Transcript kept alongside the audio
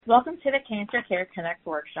Welcome to the Cancer Care Connect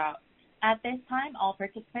workshop. At this time, all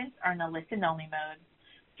participants are in a listen-only mode.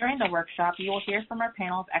 During the workshop, you will hear from our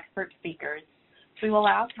panel of expert speakers. We will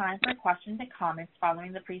allow time for questions and comments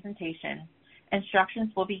following the presentation.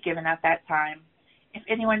 Instructions will be given at that time. If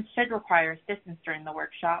anyone should require assistance during the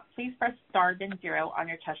workshop, please press star then 0 on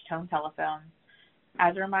your touch-tone telephone.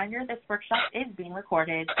 As a reminder, this workshop is being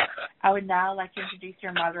recorded. I would now like to introduce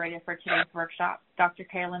your moderator for today's workshop, Dr.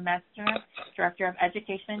 Carolyn Messner, Director of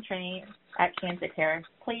Education and Training at Cancer Care.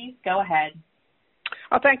 Please go ahead.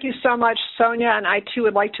 Well, thank you so much, Sonia, and I too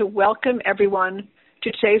would like to welcome everyone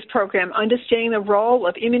to today's program, Understanding the Role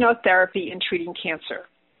of Immunotherapy in Treating Cancer.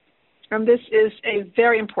 This is a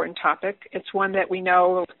very important topic. It's one that we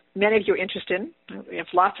know many of you are interested in. We have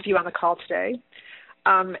lots of you on the call today.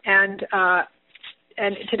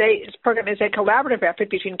 And today's program is a collaborative effort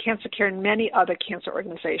between Cancer Care and many other cancer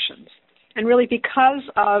organizations. And really because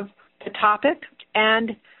of the topic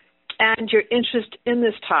and your interest in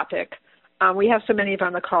this topic, we have so many of you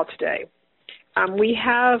on the call today. We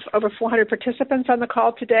have over 400 participants on the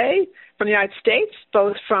call today from the United States,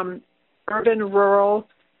 both from urban, rural,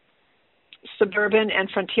 suburban, and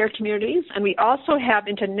frontier communities. And we also have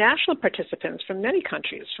international participants from many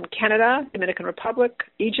countries, from Canada, Dominican Republic,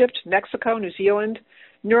 Egypt, Mexico, New Zealand,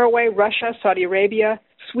 Norway, Russia, Saudi Arabia,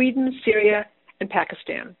 Sweden, Syria, and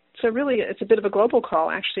Pakistan. So really, it's a bit of a global call,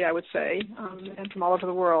 actually, I would say, and from all over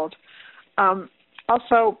the world.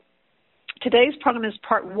 Also, today's program is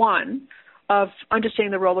part 1 of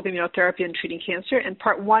Understanding the Role of Immunotherapy in Treating Cancer, and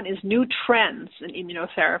part 1 is New Trends in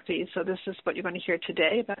Immunotherapy. So this is what you're going to hear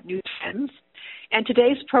today about new trends. And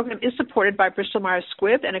today's program is supported by Bristol Myers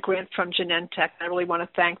Squibb and a grant from Genentech. I really want to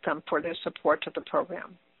thank them for their support of the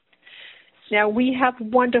program. Now, we have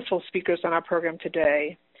wonderful speakers on our program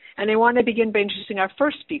today, and I want to begin by introducing our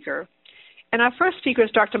first speaker. And our first speaker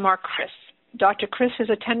is Dr. Mark Kris. Dr. Kris is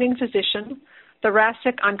attending physician,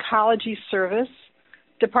 Thoracic Oncology Service,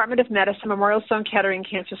 Department of Medicine, Memorial Sloan Kettering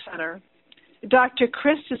Cancer Center. Dr.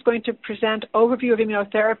 Kris is going to present overview of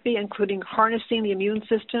immunotherapy, including harnessing the immune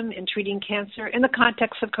system in treating cancer in the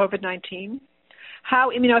context of COVID-19,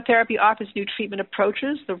 how immunotherapy offers new treatment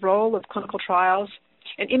approaches, the role of clinical trials,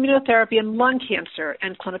 and immunotherapy in lung cancer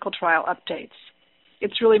and clinical trial updates.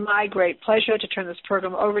 It's really my great pleasure to turn this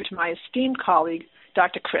program over to my esteemed colleague,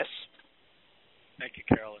 Dr. Kris. Thank you,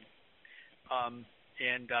 Carolyn.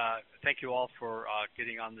 And thank you all for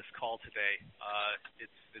getting on this call today.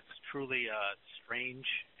 It's truly a strange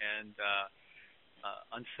and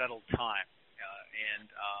unsettled time. And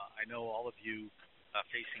I know all of you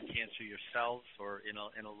facing cancer yourselves or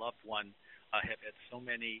in a loved one have had so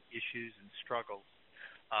many issues and struggles.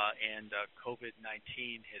 And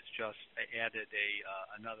COVID-19 has just added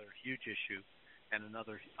another huge issue and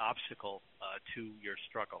another obstacle to your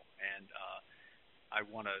struggle. And I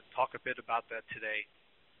want to talk a bit about that today.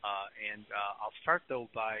 And I'll start, though,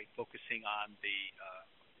 by focusing on the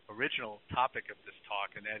original topic of this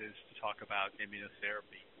talk, and that is to talk about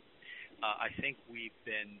immunotherapy. I think we've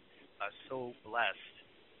been so blessed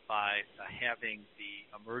by having the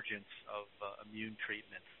emergence of immune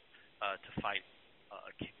treatments to fight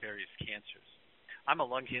various cancers. I'm a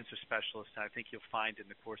lung cancer specialist, and I think you'll find in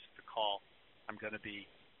the course of the call I'm going to be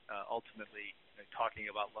ultimately talking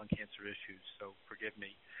about lung cancer issues, so forgive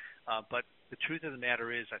me. But the truth of the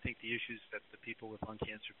matter is I think the issues that the people with lung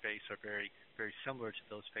cancer face are very, very similar to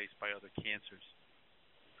those faced by other cancers.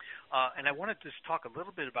 And I want to just talk a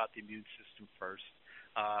little bit about the immune system first.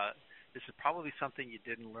 This is probably something you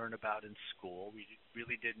didn't learn about in school. We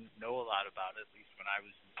really didn't know a lot about it, at least when I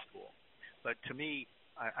was in school. But to me,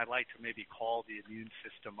 I like to maybe call the immune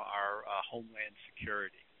system our homeland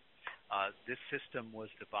security. This system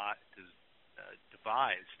was devised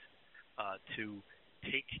to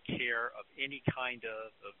take care of any kind of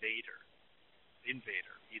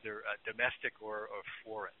invader, either domestic or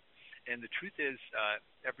foreign. And the truth is,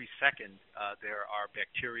 every second there are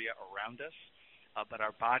bacteria around us, but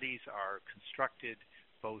our bodies are constructed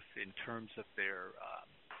both in terms of their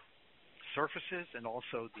surfaces and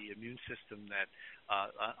also the immune system that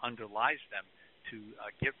underlies them to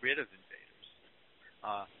get rid of invaders.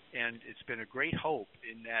 And it's been a great hope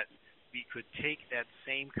in that we could take that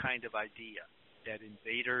same kind of idea, that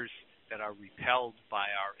invaders that are repelled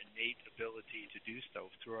by our innate ability to do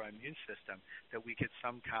so through our immune system, that we could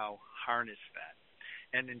somehow harness that.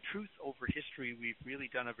 And in truth, over history, we've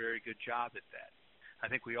really done a very good job at that.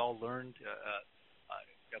 I think we all learned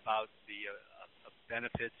about the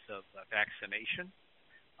benefits of vaccination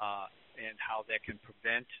and how that can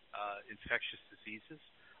prevent infectious diseases.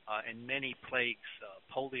 And many plagues,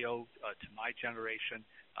 polio to my generation,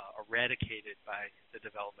 eradicated by the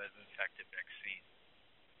development of an effective vaccine.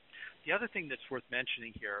 The other thing that's worth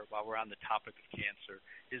mentioning here while we're on the topic of cancer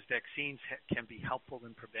is vaccines can be helpful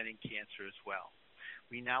in preventing cancer as well.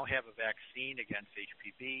 We now have a vaccine against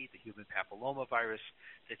HPV, the human papillomavirus.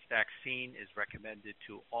 This vaccine is recommended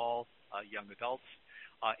to all young adults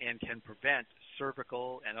and can prevent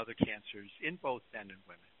cervical and other cancers in both men and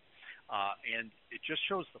women. And it just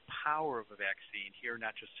shows the power of a vaccine here,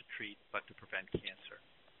 not just to treat, but to prevent cancer.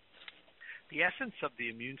 The essence of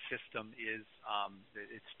the immune system is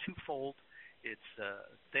it's twofold. It's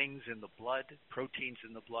things in the blood, proteins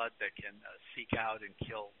in the blood that can seek out and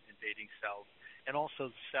kill invading cells, and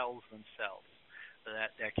also cells themselves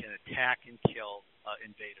that can attack and kill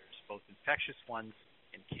invaders, both infectious ones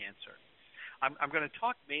and cancer. I'm going to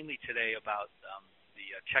talk mainly today about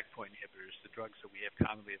the checkpoint inhibitors, the drugs that we have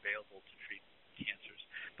commonly available to treat cancers.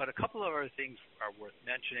 But a couple of other things are worth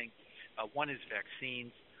mentioning. One is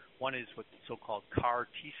vaccines. One is what so-called CAR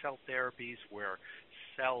T-cell therapies, where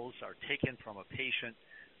cells are taken from a patient,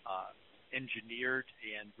 engineered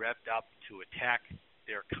and revved up to attack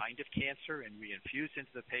their kind of cancer and reinfused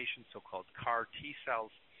into the patient, so-called CAR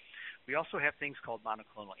T-cells. We also have things called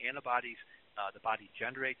monoclonal antibodies. The body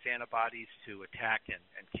generates antibodies to attack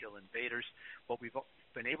and kill invaders. What we've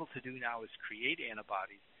been able to do now is create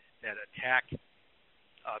antibodies that attack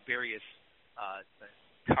various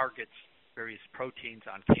targets, various proteins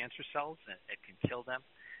on cancer cells, and it can kill them.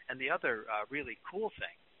 And the other really cool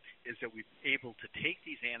thing is that we're able to take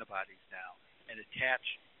these antibodies now and attach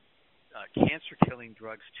cancer-killing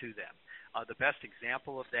drugs to them. The best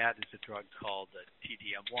example of that is a drug called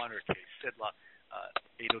TDM1 or Keytruda,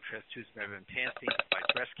 adotrastuzumab emtansine to fight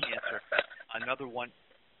breast cancer. Another one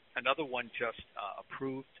just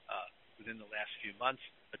approved within the last few months,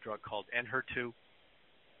 a drug called Enhertu.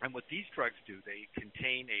 And what these drugs do, they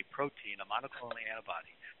contain a protein, a monoclonal antibody,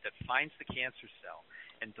 that finds the cancer cell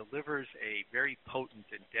and delivers a very potent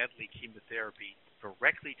and deadly chemotherapy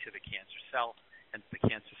directly to the cancer cell and the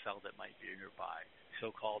cancer cell that might be nearby,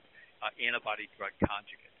 so-called antibody drug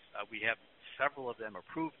conjugates. We have several of them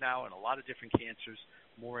approved now in a lot of different cancers,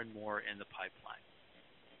 more and more in the pipeline.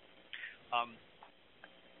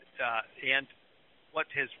 And what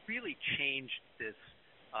has really changed this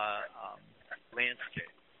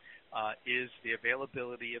landscape is the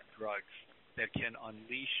availability of drugs that can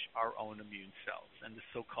unleash our own immune cells, and the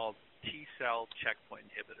so-called T-cell checkpoint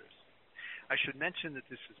inhibitors. I should mention that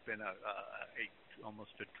this has been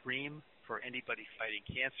almost a dream for anybody fighting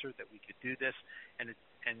cancer, that we could do this, and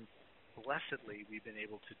blessedly we've been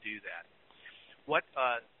able to do that. What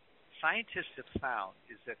scientists have found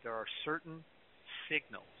is that there are certain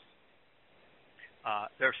signals,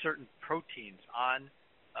 there are certain proteins on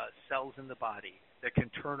cells in the body that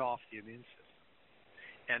can turn off the immune system,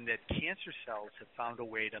 and that cancer cells have found a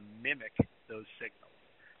way to mimic those signals.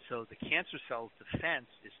 So the cancer cell's defense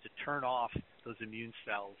is to turn off those immune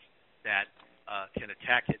cells that can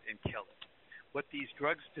attack it and kill it. What these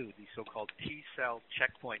drugs do, these so-called T-cell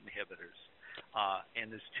checkpoint inhibitors,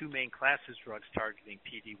 and there's two main classes, drugs targeting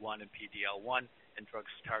PD-1 and PD-L1, and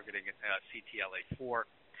drugs targeting CTLA-4.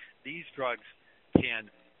 These drugs can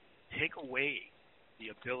take away the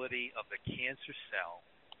ability of the cancer cell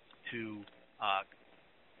to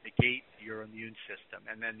negate your immune system,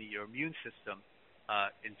 and then your immune system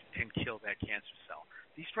can kill that cancer cell.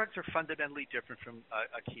 These drugs are fundamentally different from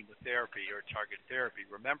a chemotherapy or a target therapy.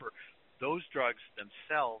 Remember, those drugs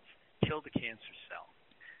themselves kill the cancer cell.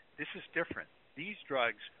 This is different. These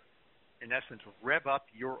drugs, in essence, rev up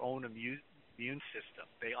your own immune system.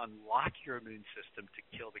 They unlock your immune system to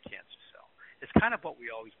kill the cancer cell. It's kind of what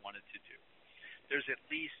we always wanted to do. There's at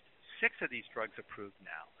least 6 of these drugs approved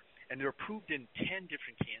now, and they're approved in 10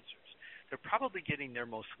 different cancers. They're probably getting their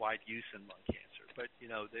most wide use in lung cancer, but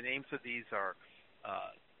the names of these are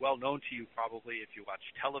well known to you probably if you watch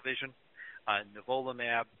television.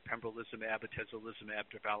 Nivolumab, pembrolizumab, atezolizumab,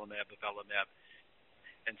 durvalumab, avelumab,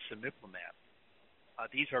 and cemiplimab.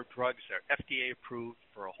 These are drugs that are FDA approved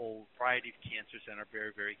for a whole variety of cancers and are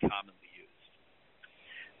very, very commonly used.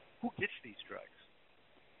 Who gets these drugs?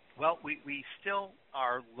 Well, we still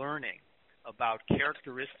are learning about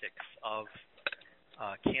characteristics of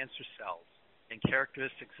cancer cells and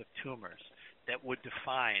characteristics of tumors that would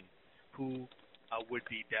define who would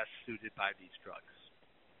be best suited by these drugs.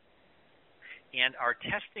 And our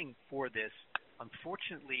testing for this,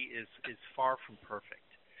 unfortunately, is far from perfect.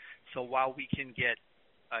 So while we can get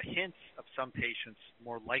hints of some patients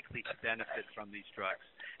more likely to benefit from these drugs,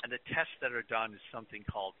 and the tests that are done is something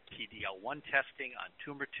called PD-L1 testing on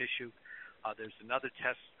tumor tissue. There's another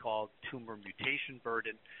test called tumor mutation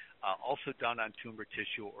burden, also done on tumor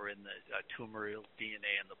tissue or in the tumoral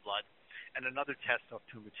DNA in the blood. and another test of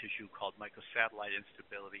tumor tissue called microsatellite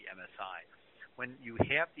instability, MSI. When you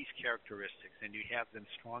have these characteristics and you have them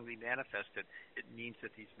strongly manifested, it means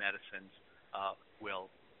that these medicines will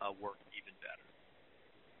work even better.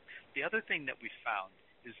 The other thing that we found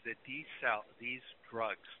is that these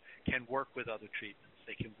drugs can work with other treatments.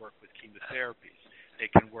 They can work with chemotherapies. They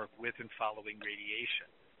can work with and following radiation.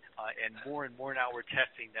 And more now we're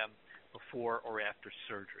testing them before or after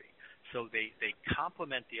surgery. So they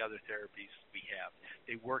complement the other therapies we have.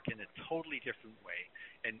 They work in a totally different way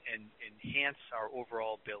and enhance our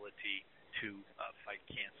overall ability to fight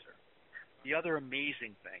cancer. The other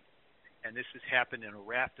amazing thing, and this has happened in a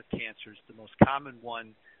raft of cancers, the most common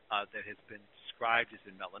one that has been described is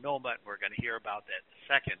in melanoma, and we're going to hear about that in a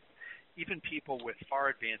second. Even people with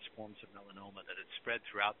far advanced forms of melanoma that have spread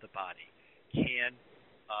throughout the body can,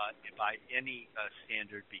 by any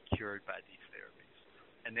standard, be cured by these therapies.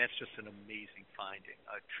 And that's just an amazing finding.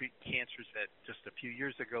 Treat cancers that just a few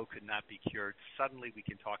years ago could not be cured. Suddenly we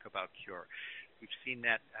can talk about cure. We've seen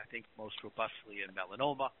that, I think, most robustly in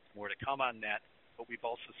melanoma. More to come on that. But we've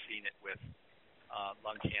also seen it with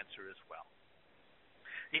lung cancer as well.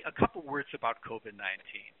 A couple words about COVID-19.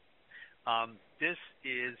 This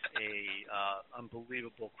is a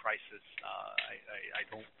unbelievable crisis. I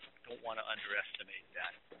don't want to underestimate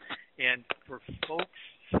that. And for folks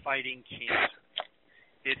fighting cancer,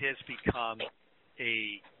 it has become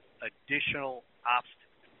a additional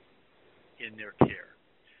obstacle in their care.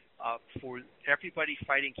 For everybody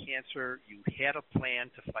fighting cancer, you had a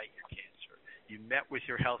plan to fight your cancer. You met with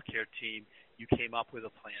your healthcare team. You came up with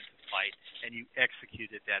a plan to fight, and you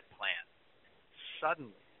executed that plan.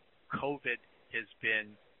 Suddenly, COVID has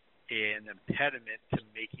been an impediment to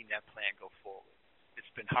making that plan go forward.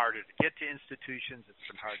 It's been harder to get to institutions. It's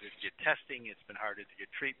been harder to get testing. It's been harder to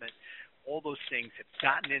get treatment. All those things have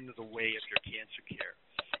gotten into the way of your cancer care.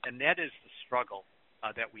 And that is the struggle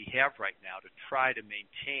that we have right now to try to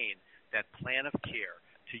maintain that plan of care,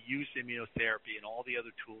 to use immunotherapy and all the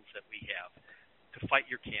other tools that we have to fight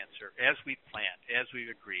your cancer as we planned, as we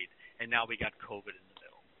agreed, and now we got COVID in the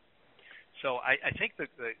middle. So I think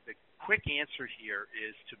the quick answer here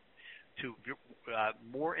is to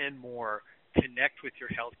more and more connect with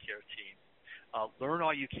your healthcare team. Learn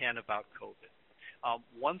all you can about COVID.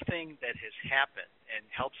 One thing that has happened and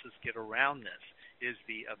helps us get around this is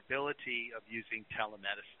the ability of using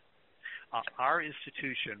telemedicine. Our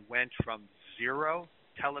institution went from 0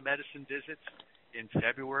 telemedicine visits in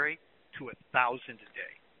February to 1,000 a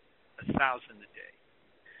day. 1,000 a day.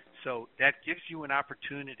 So that gives you an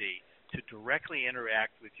opportunity to directly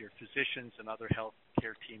interact with your physicians and other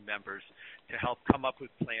healthcare team members to help come up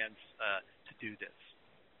with plans to do this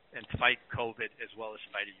and fight COVID as well as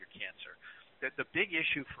fighting your cancer. The big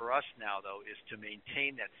issue for us now, though, is to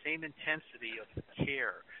maintain that same intensity of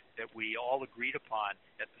care that we all agreed upon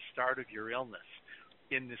at the start of your illness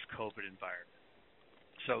in this COVID environment.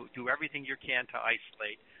 So do everything you can to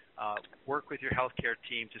isolate. Work with your healthcare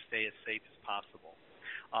team to stay as safe as possible.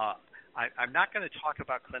 I'm not going to talk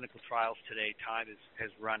about clinical trials today. Time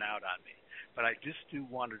has run out on me. But I just do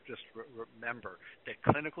want to remember that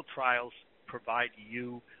clinical trials provide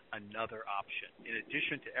you another option. In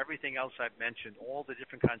addition to everything else I've mentioned, all the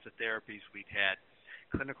different kinds of therapies we've had,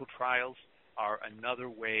 clinical trials are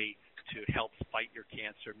another way to help fight your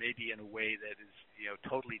cancer, maybe in a way that is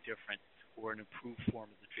totally different or an improved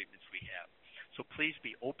form of the treatments we have. So please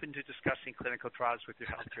be open to discussing clinical trials with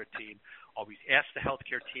your healthcare team. Always ask the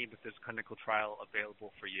healthcare team if there's a clinical trial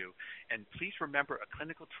available for you. And please remember, a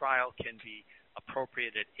clinical trial can be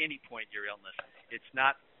appropriate at any point in your illness. It's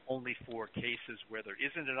not only for cases where there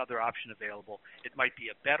isn't another option available. It might be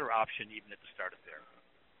a better option even at the start of therapy.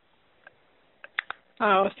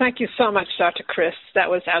 Oh, thank you so much, Dr. Chris. That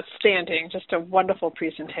was outstanding. Just a wonderful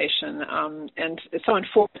presentation, and it's so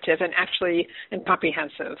informative and actually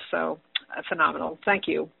comprehensive. So phenomenal. Thank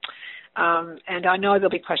you. And I know there'll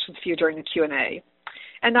be questions for you during the Q&A.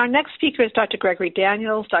 And our next speaker is Dr. Gregory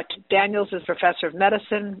Daniels. Dr. Daniels is professor of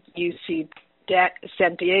medicine, UC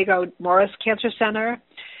San Diego Moores Cancer Center.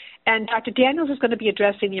 And Dr. Daniels is going to be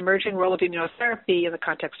addressing the emerging role of immunotherapy in the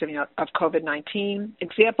context of COVID-19,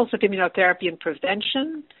 examples of immunotherapy in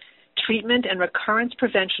prevention, treatment, and recurrence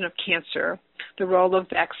prevention of cancer, the role of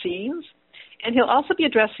vaccines. And he'll also be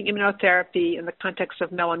addressing immunotherapy in the context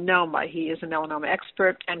of melanoma. He is a melanoma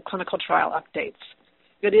expert, and clinical trial updates.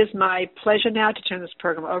 It is my pleasure now to turn this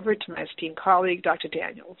program over to my esteemed colleague, Dr.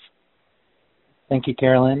 Daniels. Thank you,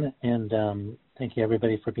 Carolyn, and thank you,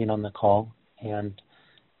 everybody, for being on the call. And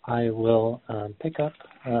I will pick up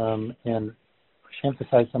and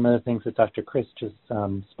emphasize some of the things that Dr. Chris just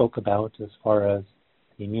spoke about as far as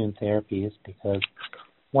the immune therapies, because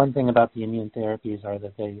One thing about the immune therapies are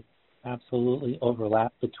that they absolutely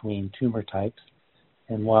overlap between tumor types,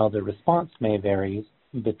 and while the response may vary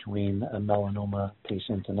between a melanoma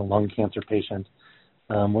patient and a lung cancer patient,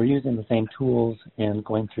 we're using the same tools and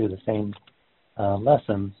going through the same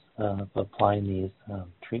lessons of applying these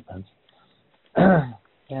treatments.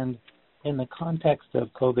 And in the context of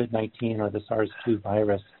COVID-19 or the SARS-2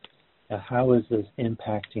 virus, how is this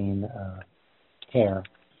impacting care?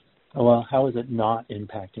 Well, how is it not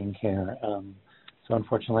impacting care? So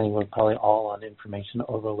unfortunately, we're probably all on information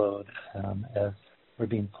overload as we're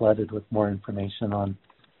being flooded with more information on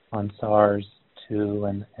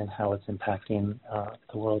SARS-2 and how it's impacting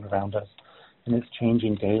the world around us. And it's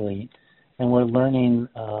changing daily. And we're learning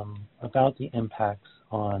about the impacts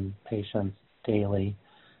on patients daily.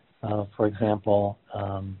 For example,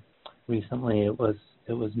 recently it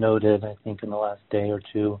was noted, I think in the last day or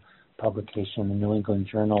two, publication in the New England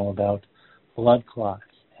Journal about blood clots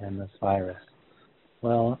and this virus.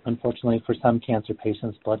 Well, unfortunately for some cancer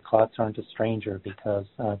patients, blood clots aren't a stranger because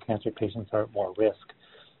cancer patients are at more risk.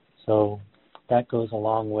 So that goes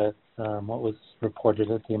along with what was reported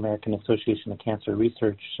at the American Association of Cancer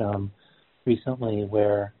Research recently,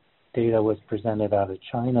 where data was presented out of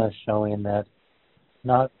China showing that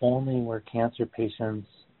not only were cancer patients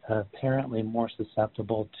apparently more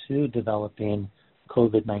susceptible to developing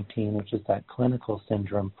COVID-19, which is that clinical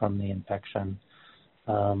syndrome from the infection,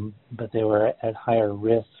 but they were at higher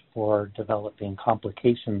risk for developing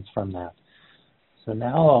complications from that. So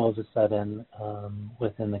now all of a sudden,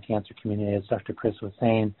 within the cancer community, as Dr. Chris was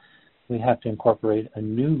saying, we have to incorporate a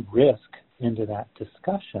new risk into that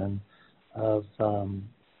discussion of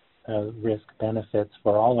risk benefits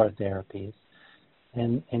for all our therapies.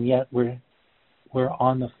 And yet we're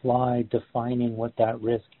on the fly defining what that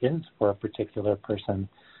risk is for a particular person.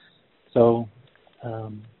 So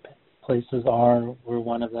we're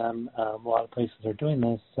one of them. A lot of places are doing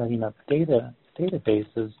this, setting up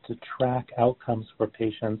databases to track outcomes for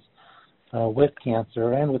patients with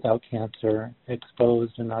cancer and without cancer,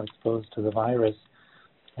 exposed and not exposed to the virus,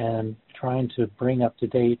 and trying to bring up to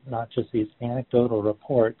date not just these anecdotal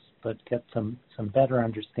reports, but get some better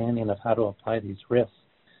understanding of how to apply these risks.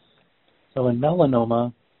 So in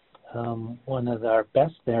melanoma, one of our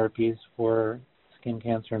best therapies for skin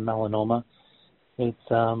cancer and melanoma,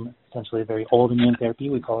 it's essentially a very old immune therapy.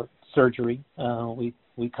 We call it surgery.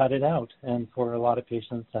 We cut it out, and for a lot of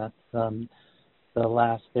patients, that's the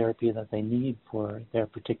last therapy that they need for their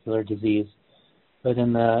particular disease. But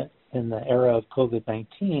in the era of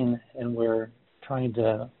COVID-19, and we're trying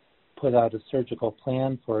to put out a surgical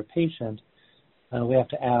plan for a patient, we have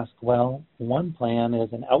to ask, well, one plan is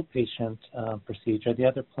an outpatient procedure. The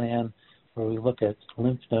other plan, where we look at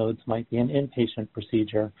lymph nodes, might be an inpatient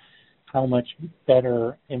procedure. How much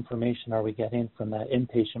better information are we getting from that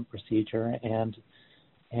inpatient procedure,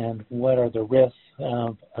 and what are the risks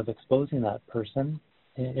of exposing that person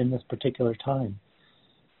in this particular time?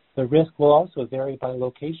 The risk will also vary by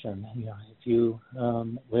location. If you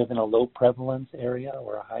live in a low prevalence area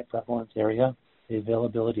or a high prevalence area, the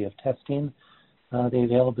availability of testing, the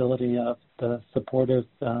availability of the supportive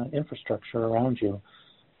infrastructure around you,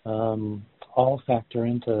 all factor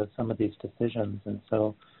into some of these decisions. And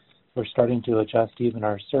so we're starting to adjust even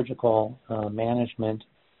our surgical management,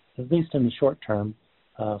 at least in the short term,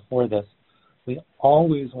 for this. We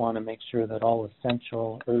always want to make sure that all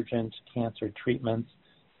essential, urgent cancer treatments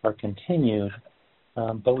are continued,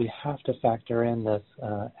 but we have to factor in this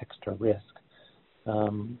extra risk.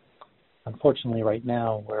 Unfortunately, right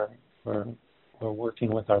now, we're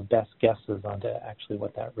working with our best guesses onto actually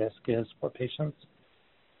what that risk is for patients.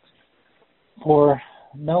 For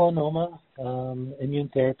melanoma, immune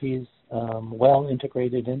therapies well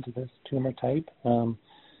integrated into this tumor type.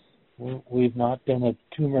 We've not been a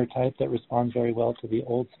tumor type that responds very well to the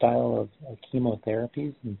old style of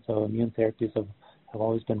chemotherapies, and so immune therapies have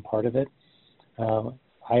always been part of it.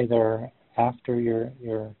 Either after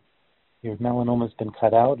your melanoma's been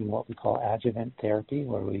cut out in what we call adjuvant therapy,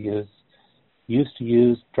 where we used to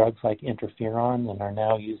use drugs like interferon and are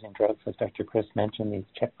now using drugs, as Dr. Chris mentioned, these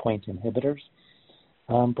checkpoint inhibitors.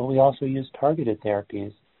 But we also use targeted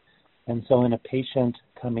therapies. And so in a patient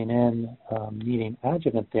coming in needing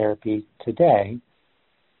adjuvant therapy today,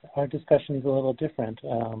 our discussion is a little different.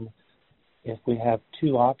 If we have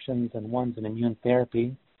two options and one's an immune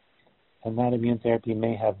therapy, and that immune therapy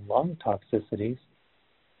may have lung toxicities,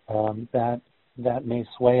 that may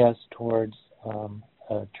sway us towards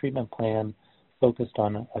a treatment plan focused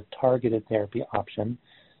on a targeted therapy option,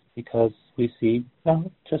 because we see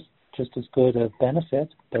just as good a benefit,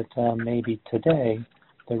 but maybe today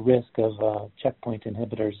the risk of checkpoint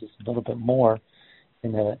inhibitors is a little bit more,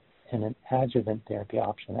 in an adjuvant therapy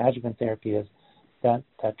option. Adjuvant therapy is that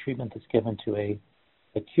treatment that's given to a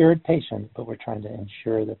cured patient, but we're trying to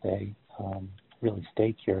ensure that they really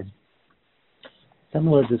stay cured.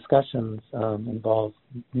 Similar discussions involve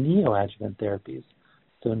neoadjuvant therapies.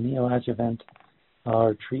 So neoadjuvant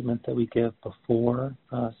are treatment that we give before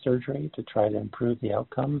surgery to try to improve the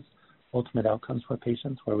outcomes, ultimate outcomes for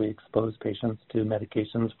patients, where we expose patients to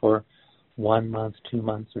medications for 1 month, 2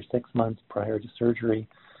 months, or 6 months prior to surgery.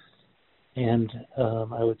 And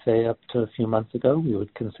I would say up to a few months ago, we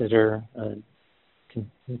would consider at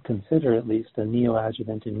least a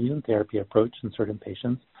neoadjuvant immune therapy approach in certain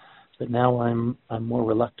patients. But now I'm more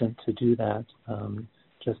reluctant to do that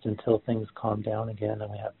just until things calm down again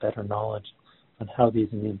and we have better knowledge on how these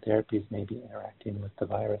immune therapies may be interacting with the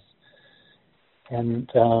virus. And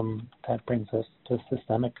that brings us to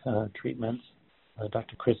systemic treatments.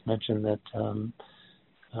 Dr. Chris mentioned that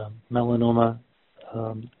melanoma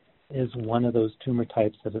is one of those tumor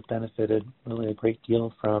types that have benefited really a great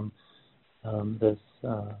deal from this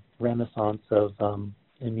renaissance of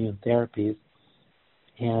immune therapies.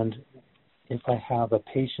 And if I have a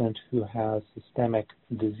patient who has systemic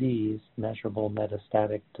disease, measurable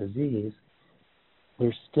metastatic disease,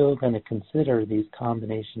 we're still going to consider these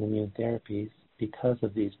combination immune therapies because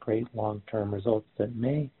of these great long-term results that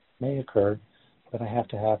may occur, but I have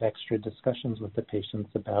to have extra discussions with the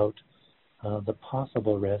patients about the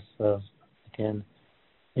possible risks of, again,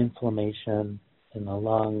 inflammation in the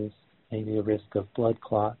lungs, maybe a risk of blood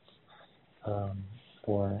clots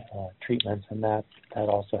for treatments, and that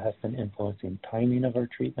also has been influencing timing of our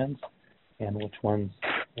treatments and which ones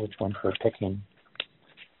we're picking.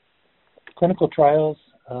 Clinical trials,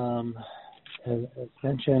 as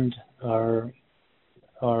mentioned, are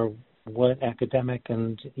what academic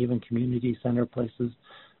and even community center places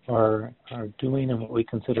are doing and what we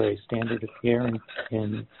consider a standard of care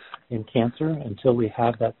in cancer. Until we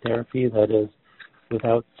have that therapy that is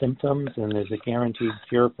without symptoms and is a guaranteed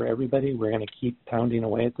cure for everybody, we're going to keep pounding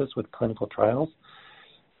away at this with clinical trials.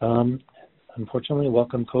 Unfortunately,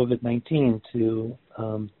 welcome COVID-19 to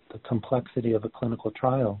the complexity of a clinical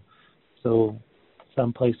trial. So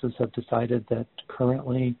some places have decided that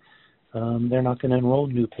currently they're not going to enroll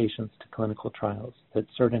new patients to clinical trials, that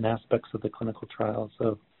certain aspects of the clinical trials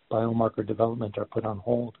of biomarker development are put on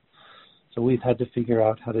hold. So we've had to figure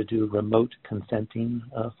out how to do remote consenting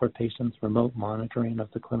for patients, remote monitoring of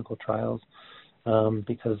the clinical trials,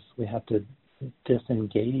 because we have to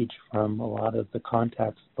disengage from a lot of the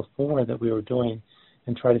contacts before that we were doing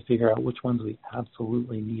and try to figure out which ones we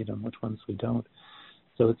absolutely need and which ones we don't.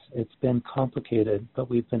 So it's been complicated, but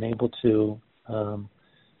we've been able to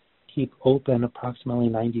keep open approximately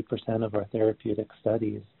 90% of our therapeutic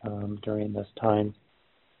studies during this time.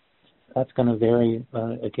 That's going to vary,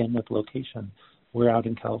 again, with location. We're out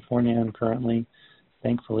in California and currently,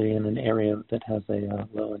 thankfully, in an area that has a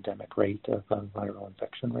low endemic rate of viral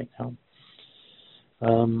infection right now.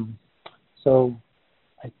 So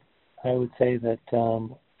I would say that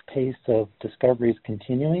pace of discovery is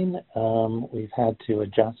continuing. We've had to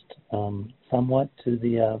adjust somewhat to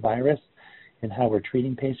the virus and how we're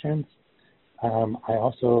treating patients. I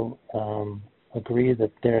also agree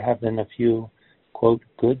that there have been a few, quote,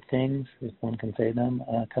 good things, if one can say them,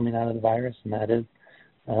 coming out of the virus, and that is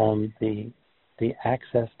the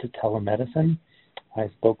access to telemedicine. I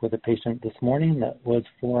spoke with a patient this morning that was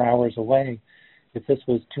 4 hours away. If this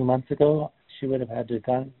was 2 months ago, she would have had to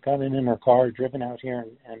gotten in her car, driven out here,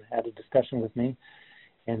 and had a discussion with me.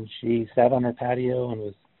 And she sat on her patio and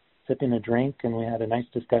was sipping a drink, and we had a nice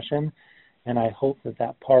discussion. And I hope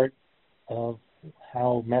that part of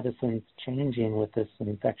how medicine's changing with this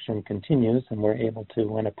infection continues, and we're able to,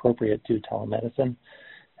 when appropriate, do telemedicine.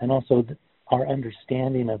 And also our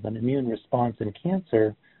understanding of an immune response in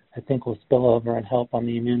cancer, I think, will spill over and help on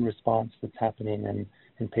the immune response that's happening in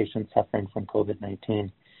patients suffering from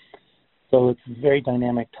COVID-19. So it's a very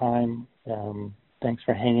dynamic time. Thanks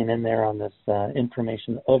for hanging in there on this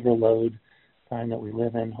information overload time that we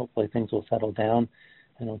live in. Hopefully things will settle down,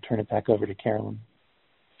 and I'll turn it back over to Carolyn.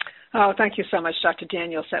 Oh, thank you so much, Dr.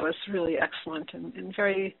 Daniels. That was really excellent and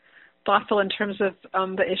very thoughtful in terms of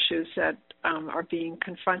the issues that are being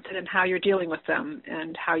confronted and how you're dealing with them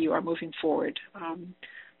and how you are moving forward.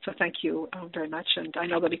 So thank you very much, and I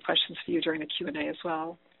know there'll be questions for you during the Q&A as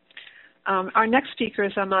well. Our next speaker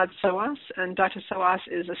is Ahmad Sowas, and Dr. Sowas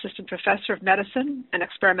is Assistant Professor of Medicine and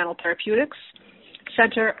Experimental Therapeutics,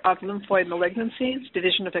 Center of Lymphoid Malignancies,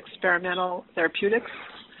 Division of Experimental Therapeutics,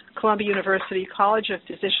 Columbia University College of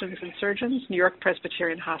Physicians and Surgeons, New York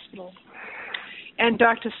Presbyterian Hospital. And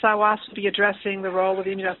Dr. Sawas will be addressing the role of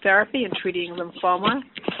immunotherapy in treating lymphoma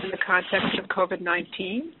in the context of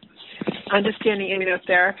COVID-19, understanding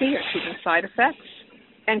immunotherapy or treatment side effects,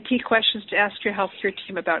 and key questions to ask your healthcare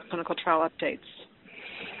team about clinical trial updates.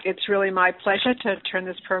 It's really my pleasure to turn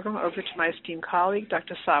this program over to my esteemed colleague,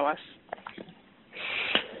 Dr. Sawas.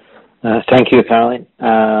 Thank you, Caroline.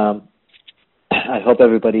 I hope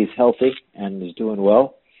everybody's healthy and is doing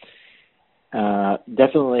well.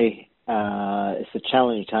 Definitely, it's a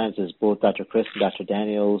challenging times, as both Dr. Chris and Dr.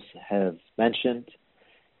 Daniels have mentioned,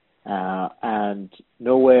 and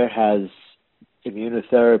nowhere has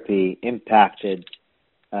immunotherapy impacted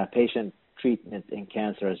patient treatment in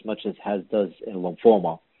cancer as much as does in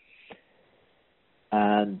lymphoma.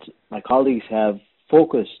 And my colleagues have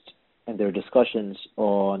focused in their discussions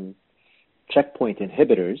on checkpoint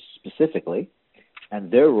inhibitors specifically and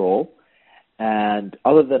their role. And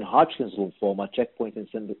other than Hodgkin's lymphoma, checkpoint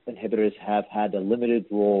inhibitors have had a limited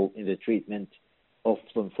role in the treatment of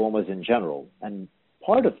lymphomas in general. And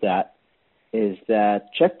part of that is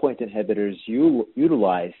that checkpoint inhibitors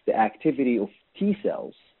utilize the activity of T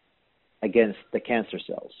cells against the cancer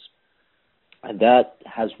cells. And that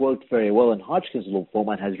has worked very well in Hodgkin's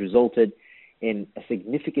lymphoma and has resulted in a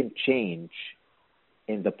significant change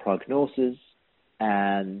in the prognosis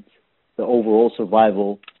and the overall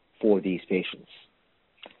survival for these patients.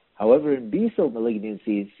 However, in B-cell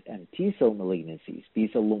malignancies and T-cell malignancies,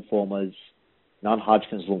 B-cell lymphomas,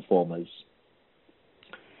 non-Hodgkin's lymphomas,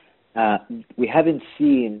 we haven't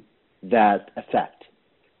seen that effect,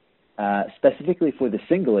 specifically for the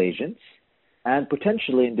single agents, and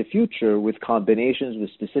potentially in the future with combinations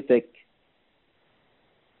with specific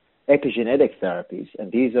epigenetic therapies.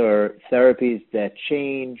 And these are therapies that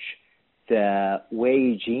change the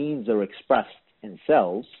way genes are expressed in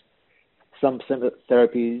cells. Some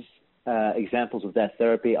therapies, examples of that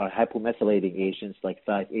therapy are hypomethylating agents like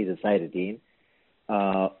azacitidine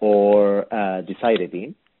or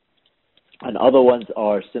decitabine. And other ones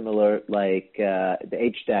are similar, like the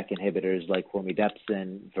HDAC inhibitors like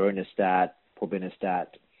romidepsin, vorinostat, probinostat,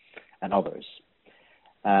 and others.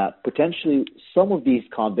 Potentially, some of these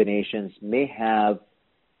combinations may have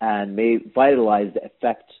and may vitalize the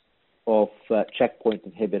effect of checkpoint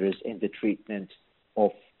inhibitors in the treatment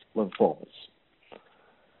of lymphomas.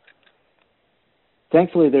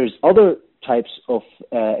 Thankfully, there's other types of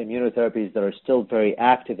immunotherapies that are still very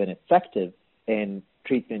active and effective in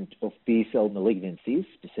treatment of B-cell malignancies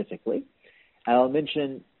specifically. And I'll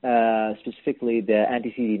mention specifically the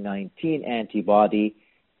anti-CD19 antibody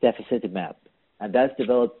tafasitamab. And that's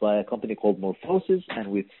developed by a company called MorphoSys, and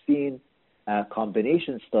we've seen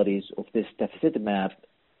combination studies of this tafasitamab,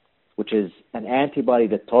 which is an antibody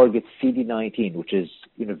that targets CD19, which is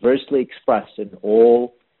universally expressed in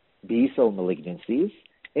all B-cell malignancies,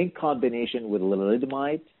 in combination with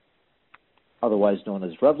lenalidomide, otherwise known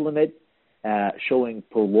as Revlimid, showing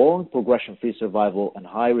prolonged progression-free survival and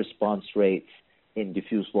high response rates in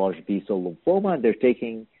diffuse large B-cell lymphoma. And they're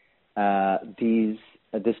taking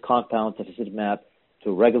this compound, tafasitamab,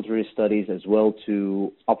 to regulatory studies as well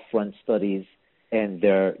to upfront studies in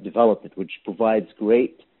their development, which provides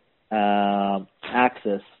great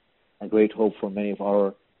access and great hope for many of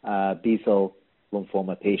our B-cell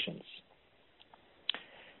lymphoma patients.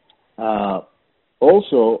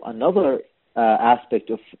 Also, another aspect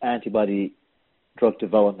of antibody drug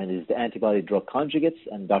development is the antibody drug conjugates,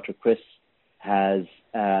 and Dr. Chris has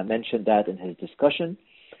mentioned that in his discussion.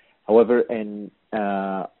 However, in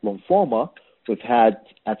lymphoma, we've had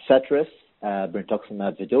Adcetris,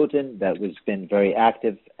 brentuximab vedotin, that has been very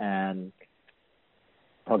active and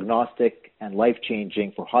prognostic and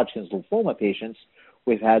life-changing for Hodgkin's lymphoma patients.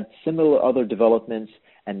 We've had similar other developments,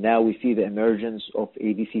 and now we see the emergence of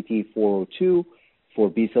ADCT-402 for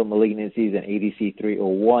B-cell malignancies and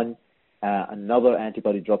ADC-301, another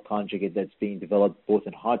antibody drug conjugate that's being developed both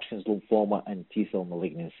in Hodgkin's lymphoma and T-cell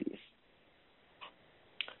malignancies.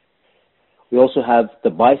 We also have the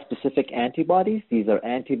bispecific antibodies. These are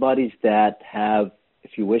antibodies that have,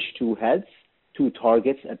 if you wish, two heads, two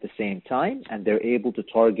targets at the same time, and they're able to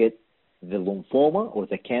target the lymphoma or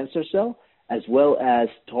the cancer cell, as well as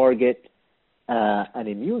target an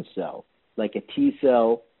immune cell, like a T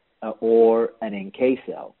cell or an NK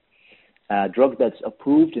cell. A drug that's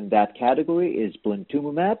approved in that category is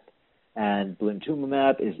blinatumomab, and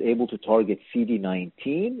blinatumomab is able to target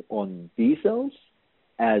CD19 on B cells,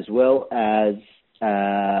 as well as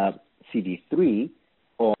CD3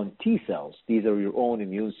 on T cells. These are your own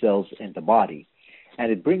immune cells in the body.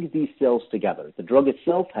 And it brings these cells together. The drug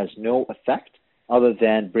itself has no effect other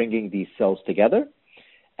than bringing these cells together.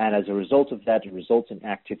 And as a result of that, it results in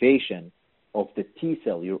activation of the T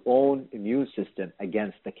cell, your own immune system,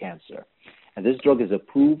 against the cancer. And this drug is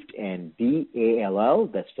approved in B-ALL,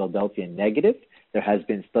 that's Philadelphia negative. There has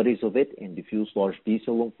been studies of it in diffuse large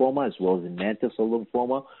B-cell lymphoma as well as in mantle cell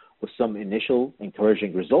lymphoma with some initial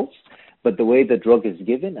encouraging results. But the way the drug is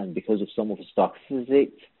given and because of some of its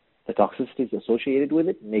toxicities associated with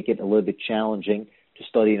it make it a little bit challenging to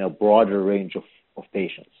study in a broader range of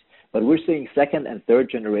patients. But we're seeing second and third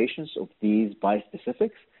generations of these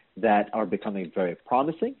bispecifics that are becoming very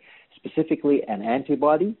promising, specifically an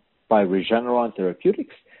antibody by Regeneron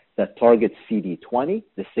Therapeutics that targets CD20,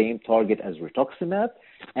 the same target as rituximab,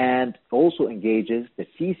 and also engages the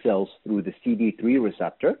T cells through the CD3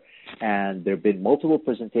 receptor. And there have been multiple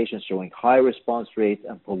presentations showing high response rates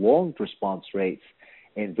and prolonged response rates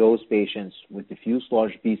in those patients with diffuse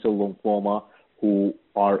large B-cell lymphoma who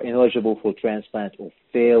are ineligible for transplant or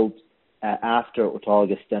failed after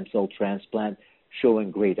autologous stem cell transplant,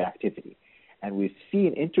 showing great activity. And we've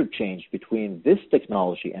seen interchange between this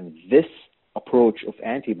technology and this approach of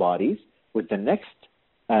antibodies with the next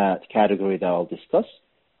category that I'll discuss,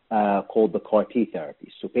 called the CAR T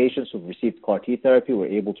therapy. So patients who've received CAR T therapy were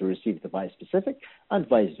able to receive the bispecific, and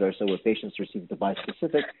vice versa, where patients received the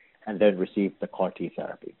bispecific and then received the CAR T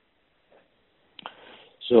therapy.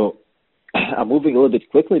 So I'm moving a little bit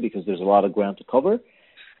quickly because there's a lot of ground to cover.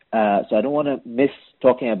 So I don't want to miss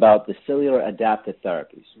talking about the cellular adaptive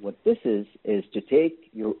therapies. What this is to take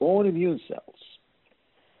your own immune cells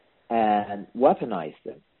and weaponize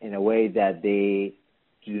them in a way that they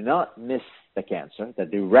do not miss the cancer,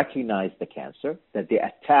 that they recognize the cancer, that they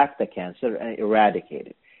attack the cancer and eradicate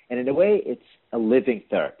it. And in a way, it's a living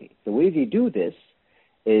therapy. The way they do this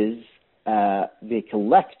is they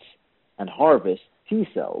collect and harvest T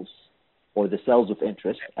cells, or the cells of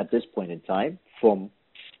interest at this point in time, from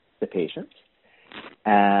the patient,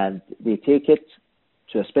 and they take it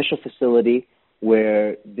to a special facility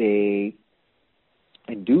where they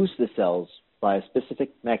induce the cells by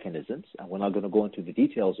specific mechanisms, and we're not going to go into the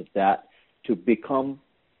details of that, to become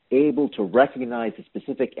able to recognize a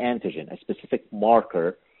specific antigen, a specific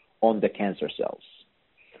marker on the cancer cells.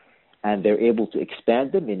 And they're able to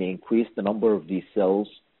expand them and increase the number of these cells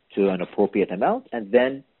to an appropriate amount, and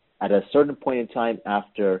then at a certain point in time,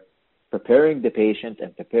 after preparing the patient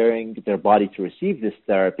and preparing their body to receive this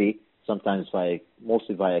therapy, sometimes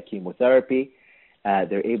mostly via chemotherapy,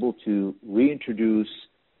 they're able to reintroduce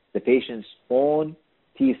the patient's own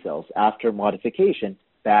T cells after modification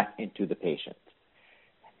back into the patient.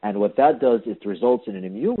 And what that does is results in an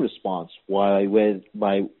immune response by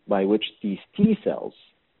which these T cells,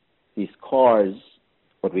 these CARs,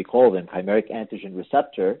 what we call them, chimeric antigen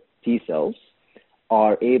receptor T cells,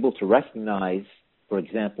 are able to recognize, for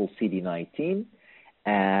example, CD19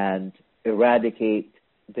 and eradicate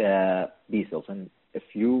the B cells. And if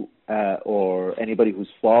you or anybody who's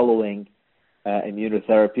following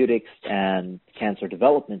immunotherapeutics and cancer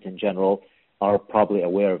development in general are probably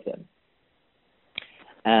aware of them.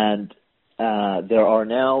 And there are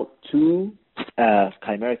now two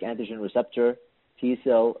chimeric antigen receptor T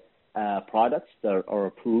cell products that are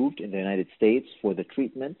approved in the United States for the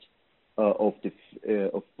treatment of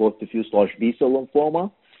both diffuse large B-cell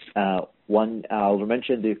lymphoma. One, I'll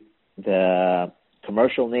mention the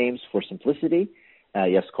commercial names for simplicity.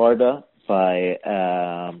 Yescarta by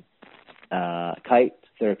Kite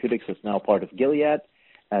Therapeutics is now part of Gilead,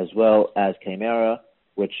 as well as Kymera,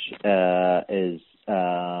 which is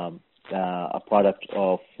a product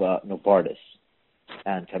of Novartis.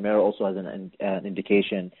 And Kymera also has an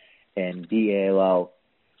indication in B-ALL,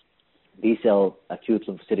 B-cell acute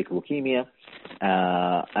lymphocytic leukemia,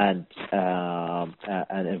 and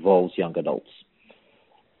involves young adults.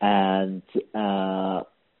 And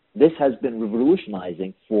this has been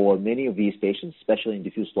revolutionizing for many of these patients, especially in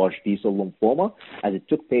diffuse large B-cell lymphoma, as it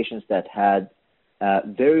took patients that had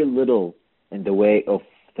very little in the way of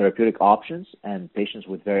therapeutic options and patients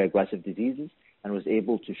with very aggressive diseases, and was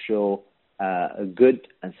able to show a good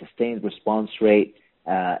and sustained response rate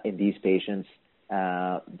in these patients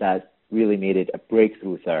that really made it a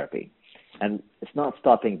breakthrough therapy. And it's not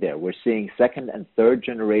stopping there. We're seeing second and third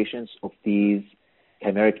generations of these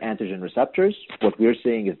chimeric antigen receptors. What we're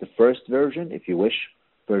seeing is the first version, if you wish,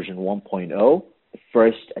 version 1.0, the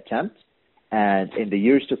first attempt. And in the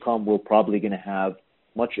years to come, we're probably going to have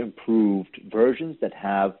much improved versions that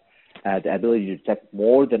have the ability to detect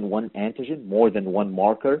more than one antigen, more than one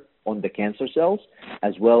marker on the cancer cells,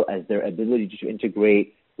 as well as their ability to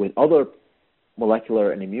integrate with other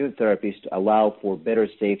molecular and immune therapies to allow for better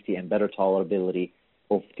safety and better tolerability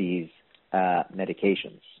of these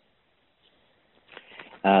medications.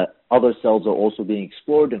 Other cells are also being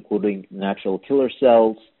explored, including natural killer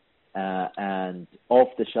cells, and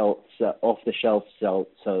off-the-shelf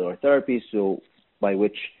cellular therapy, so by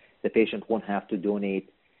which the patient won't have to donate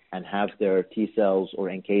and have their T cells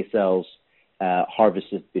or NK cells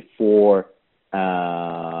harvested before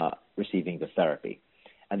receiving the therapy.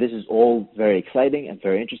 And this is all very exciting and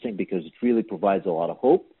very interesting because it really provides a lot of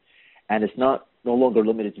hope. And it's no longer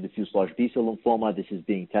limited to diffuse large B-cell lymphoma. This is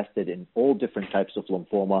being tested in all different types of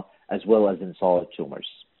lymphoma as well as in solid tumors.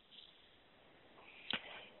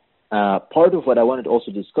 Part of what I wanted to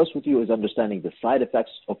also discuss with you is understanding the side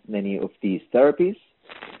effects of many of these therapies.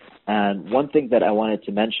 And one thing that I wanted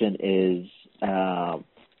to mention is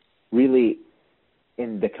really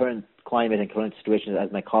in the current climate and current situation,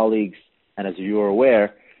 as my colleagues and as you are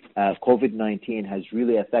aware, COVID-19 has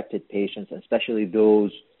really affected patients, especially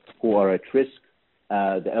those who are at risk,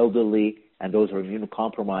 the elderly and those who are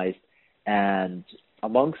immunocompromised. And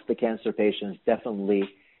amongst the cancer patients, definitely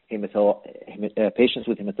patients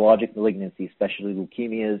with hematologic malignancy, especially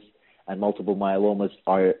leukemias and multiple myelomas,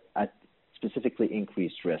 are at specifically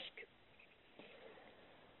increased risk.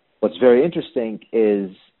 What's very interesting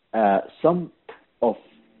is some of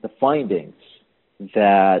the findings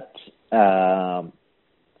that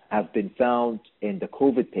have been found in the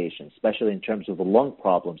COVID patients, especially in terms of the lung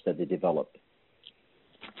problems that they develop,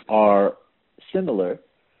 are similar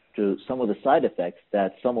to some of the side effects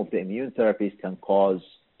that some of the immune therapies can cause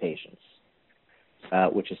patients,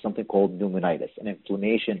 which is something called pneumonitis, an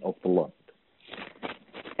inflammation of the lung.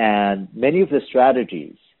 And many of the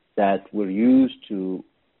strategies that were used to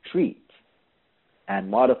treat and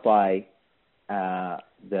modify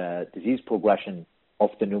the disease progression of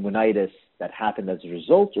the pneumonitis that happened as a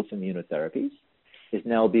result of immunotherapies is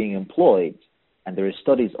now being employed, and there are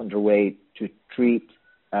studies underway to treat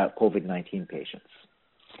COVID-19 patients.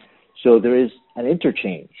 So there is an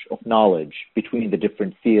interchange of knowledge between the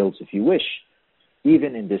different fields, if you wish,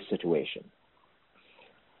 even in this situation.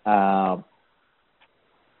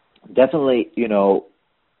 Definitely,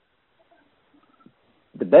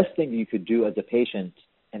 the best thing you could do as a patient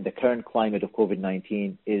in the current climate of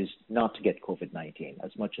COVID-19 is not to get COVID-19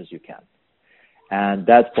 as much as you can. And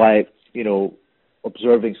that's by,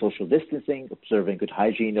 observing social distancing, observing good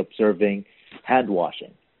hygiene, observing hand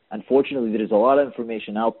washing. Unfortunately, there is a lot of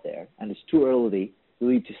information out there, and it's too early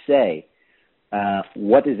really to say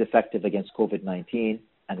what is effective against COVID-19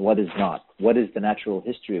 and what is not. What is the natural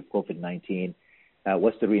history of COVID-19?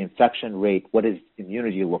 What's the reinfection rate? What does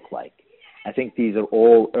immunity look like? I think these are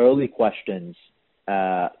all early questions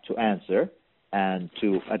to answer and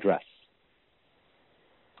to address.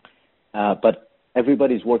 But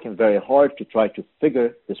everybody's working very hard to try to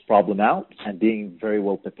figure this problem out and being very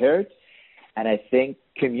well prepared. And I think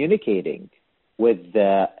communicating with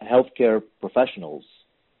the healthcare professionals,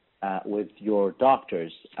 with your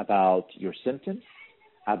doctors about your symptoms,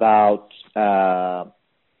 about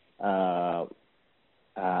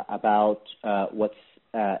what's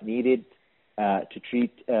needed to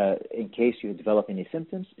treat in case you develop any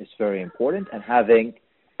symptoms is very important, and having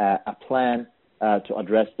a plan to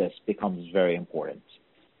address this becomes very important.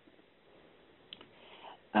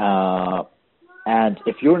 And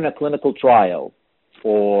if you're in a clinical trial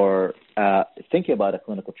or thinking about a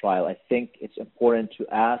clinical trial, I think it's important to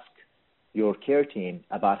ask your care team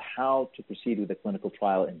about how to proceed with a clinical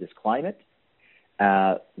trial in this climate.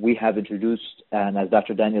 We have introduced, and as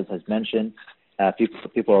Dr. Daniels has mentioned,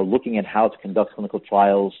 people are looking at how to conduct clinical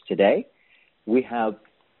trials today. We have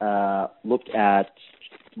looked at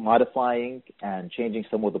modifying and changing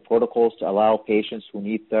some of the protocols to allow patients who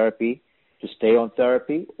need therapy to stay on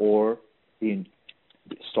therapy or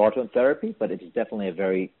start on therapy, but it is definitely a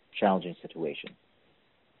very challenging situation.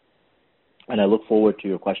 And I look forward to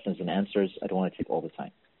your questions and answers. I don't want to take all the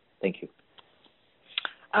time. Thank you.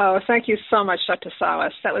 Oh, thank you so much, Dr.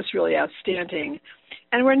 Sawas. That was really outstanding.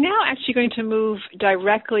 And we're now actually going to move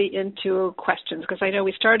directly into questions because I know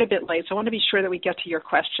we started a bit late, so I want to be sure that we get to your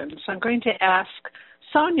questions. So I'm going to ask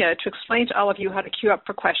Sonia to explain to all of you how to queue up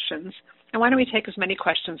for questions. And why don't we take as many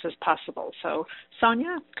questions as possible? So,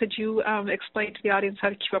 Sonia, could you explain to the audience how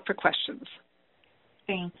to queue up for questions?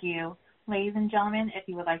 Thank you. Ladies and gentlemen, if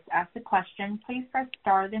you would like to ask a question, please press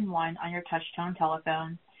star then 1 on your touch-tone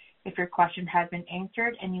telephone. If your question has been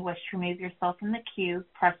answered and you wish to remove yourself from the queue,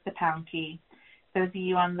 press the pound key. Those of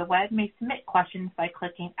you on the web may submit questions by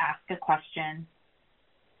clicking Ask a Question.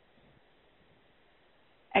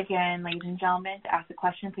 Again, ladies and gentlemen, to ask a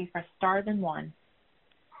question, please press star then 1.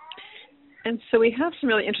 And so we have some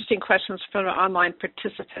really interesting questions from our online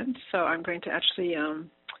participants. So I'm going to actually,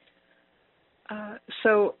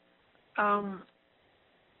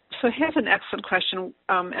 So here's an excellent question,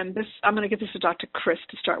 and this I'm going to give this to Dr. Chris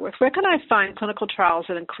to start with. Where can I find clinical trials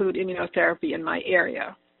that include immunotherapy in my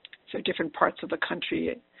area? So different parts of the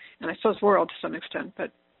country, and I suppose world to some extent,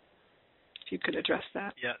 but if you could address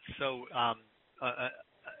that. Yeah, so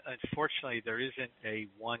unfortunately there isn't a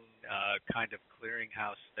one kind of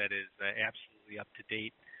clearinghouse that is absolutely up to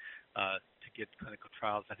date to get clinical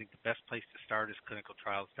trials. I think the best place to start is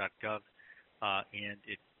clinicaltrials.gov, and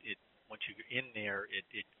it once you're in there, it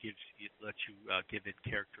lets you give it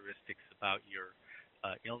characteristics about your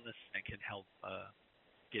illness and can help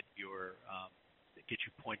get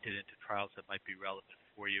you pointed into trials that might be relevant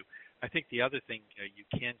for you. I think the other thing you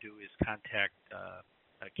can do is contact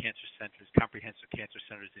cancer centers, comprehensive cancer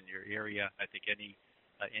centers in your area. I think any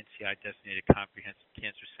NCI-designated comprehensive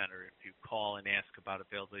cancer center, if you call and ask about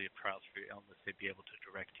availability of trials for your illness, they'd be able to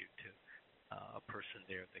direct you to a person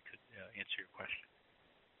there that could answer your question.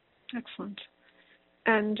 Excellent.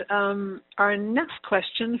 And our next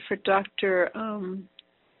question for Dr.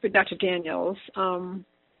 Daniels.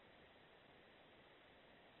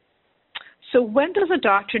 So when does a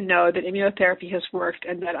doctor know that immunotherapy has worked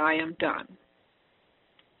and that I am done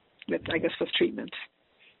with treatment?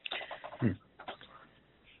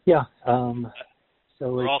 Yeah.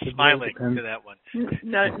 So we're all smiling to that one.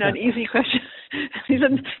 Not an easy question.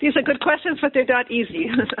 These are good questions, but they're not easy.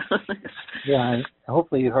 Yeah.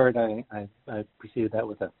 Hopefully you heard I preceded that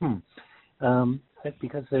with a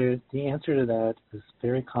because the answer to that is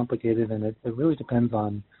very complicated, and it really depends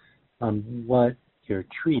on what you're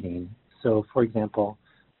treating. So, for example,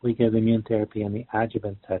 we give immune therapy in the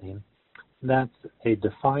adjuvant setting. That's a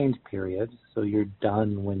defined period, so you're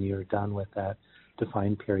done when you're done with that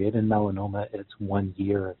defined period. In melanoma, it's 1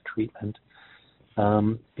 year of treatment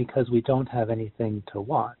because we don't have anything to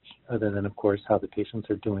watch other than, of course, how the patients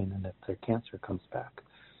are doing and if their cancer comes back.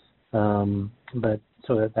 But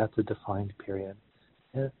so that's a defined period.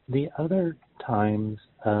 The other times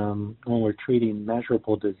when we're treating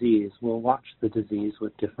measurable disease, we'll watch the disease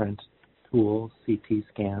with different tools, CT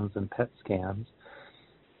scans and PET scans.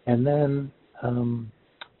 And then,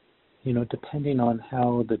 depending on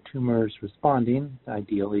how the tumor is responding,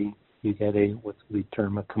 ideally you get what we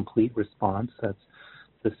term a complete response. That's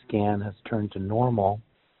the scan has turned to normal.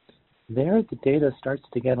 There, the data starts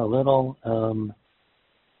to get a little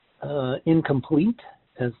incomplete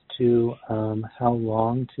as to how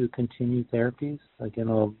long to continue therapies. Again,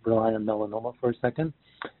 I'll rely on melanoma for a second,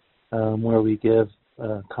 where we give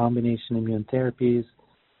combination immune therapies.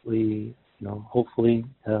 We, hopefully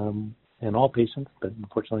in all patients, but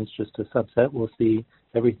unfortunately it's just a subset, we'll see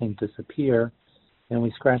everything disappear. And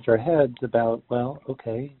we scratch our heads about, well,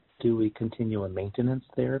 okay, do we continue a maintenance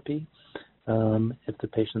therapy? If the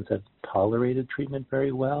patients have tolerated treatment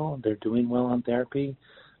very well, they're doing well on therapy,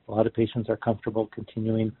 a lot of patients are comfortable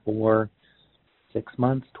continuing for 6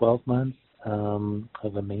 months, 12 months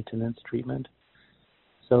of a maintenance treatment.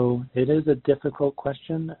 So it is a difficult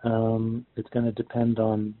question. It's going to depend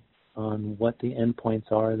on what the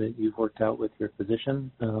endpoints are that you've worked out with your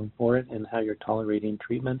physician for it and how you're tolerating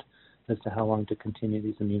treatment as to how long to continue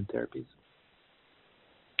these immune therapies.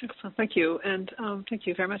 Excellent. Thank you. And thank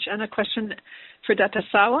you very much. And a question for Dr.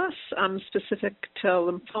 Sawas, specific to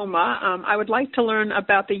lymphoma. I would like to learn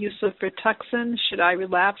about the use of Rituxan should I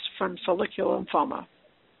relapse from follicular lymphoma.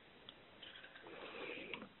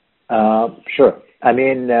 Sure. I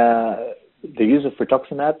mean, the use of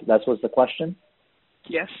rituximab, that was the question?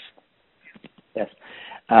 Yes. Yes.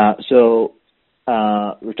 So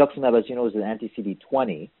rituximab, as you know, is an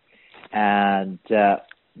anti-CD20, and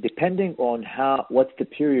depending on what's the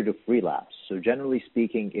period of relapse. So generally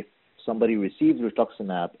speaking, if somebody receives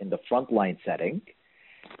rituximab in the frontline setting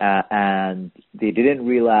and they didn't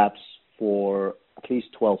relapse for at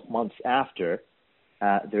least 12 months after,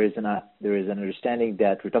 there is an understanding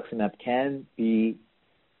that rituximab can be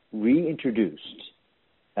reintroduced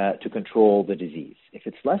to control the disease. If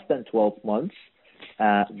it's less than 12 months,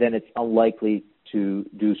 then it's unlikely to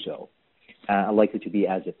do so, unlikely to be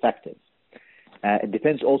as effective. It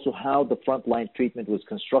depends also how the frontline treatment was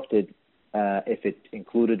constructed. If it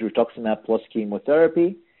included rituximab plus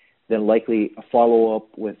chemotherapy, then likely a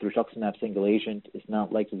follow-up with rituximab single agent is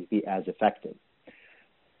not likely to be as effective.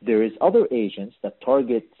 There is other agents that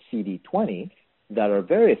target CD20 that are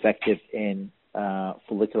very effective in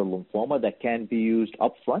follicular lymphoma that can be used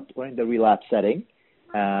upfront or in the relapse setting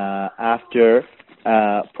after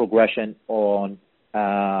progression on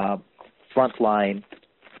frontline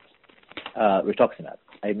rituximab.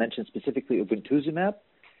 I mentioned specifically obinutuzumab,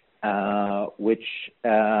 which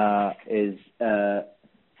is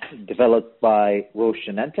developed by Roche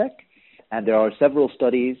Genentech, and there are several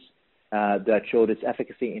studies that showed its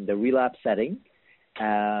efficacy in the relapse setting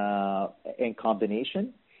in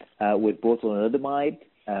combination with both lenalidomide,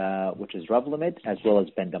 which is Revlimid, as well as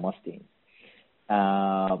bendamustine.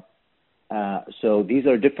 So these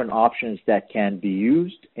are different options that can be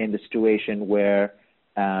used in the situation where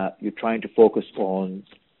you're trying to focus on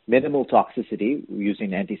minimal toxicity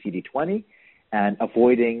using anti-CD20 and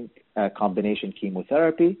avoiding combination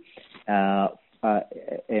chemotherapy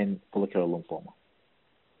in follicular lymphoma.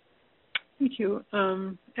 Thank you.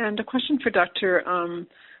 And a question for Dr.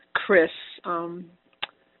 Chris, and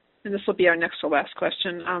this will be our next to last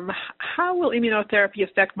question. How will immunotherapy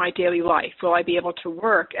affect my daily life? Will I be able to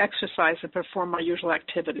work, exercise, and perform my usual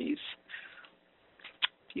activities?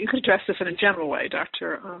 You could address this in a general way,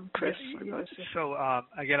 Dr. Chris. So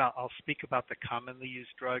again, I'll speak about the commonly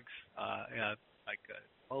used drugs like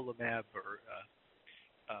Olamab or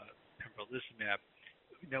pembrolizumab.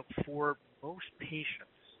 For most patients,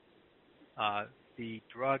 the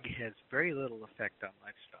drug has very little effect on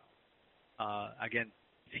lifestyle. Again,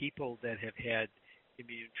 people that have had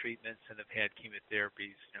immune treatments and have had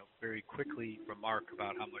chemotherapies, very quickly remark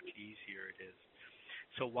about how much easier it is.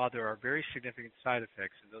 So while there are very significant side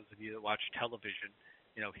effects, and those of you that watch television,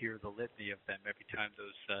 hear the litany of them every time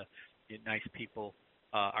those nice people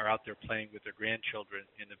are out there playing with their grandchildren.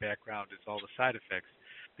 In the background is all the side effects.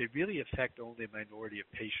 They really affect only a minority of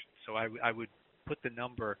patients. So I would put the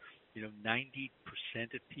number, 90%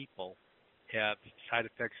 of people have side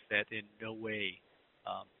effects that in no way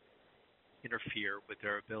interfere with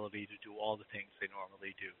their ability to do all the things they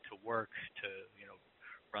normally do, to work, to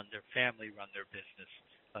run their family, run their business,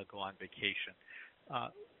 go on vacation.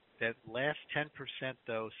 That last 10%,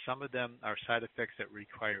 though, some of them are side effects that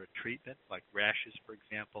require a treatment, like rashes, for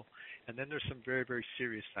example, and then there's some very, very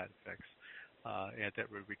serious side effects that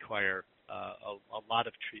would require a lot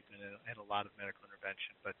of treatment and a lot of medical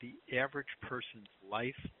intervention. But the average person's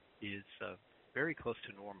life is very close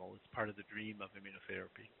to normal. It's part of the dream of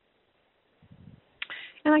immunotherapy.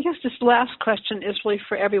 And I guess this last question is really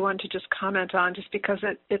for everyone to just comment on, just because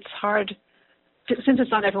it's hard, since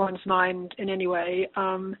it's on everyone's mind in any way,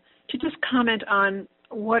 to just comment on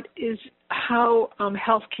how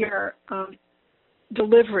healthcare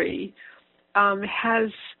delivery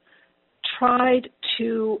has tried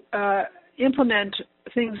to implement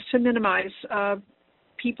things to minimize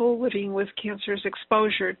people living with cancer's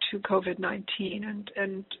exposure to COVID-19.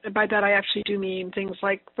 And by that I actually do mean things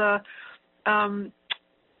like the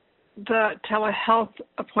telehealth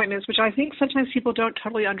appointments, which I think sometimes people don't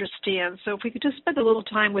totally understand. So if we could just spend a little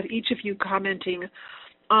time with each of you commenting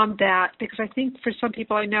on that, because I think for some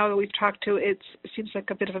people I know that we've talked to, it seems like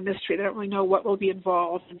a bit of a mystery. They don't really know what will be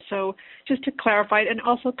involved. And so just to clarify, and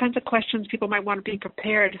also kinds of questions people might want to be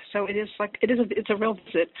prepared. So it's a real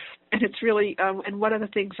visit, and it's really, and what are the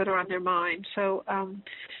things that are on their mind? So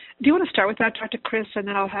do you want to start with that, Dr. Chris, and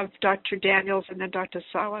then I'll have Dr. Daniels and then Dr.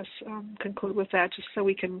 Salas conclude with that, just so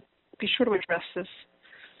we can be sure to address this.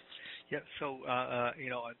 Yeah, so,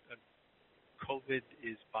 COVID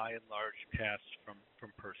is by and large passed from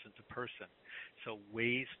person to person. So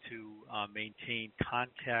ways to maintain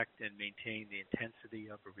contact and maintain the intensity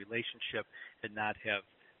of a relationship and not have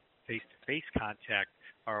face-to-face contact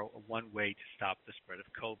are one way to stop the spread of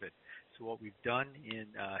COVID. So what we've done in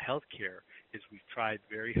healthcare is we've tried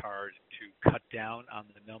very hard to cut down on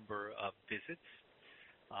the number of visits,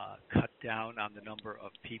 cut down on the number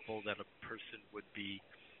of people that a person would be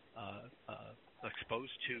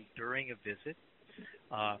exposed to during a visit,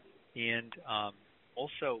 and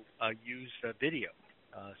also use video.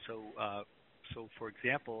 So for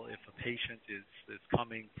example, if a patient is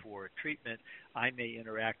coming for a treatment, I may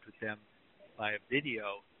interact with them via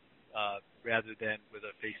video rather than with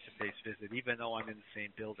a face-to-face visit, even though I'm in the same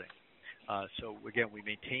building. So again, we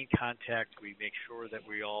maintain contact, we make sure that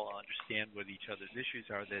we all understand what each other's issues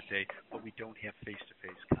are that day, but we don't have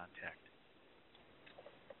face-to-face contact.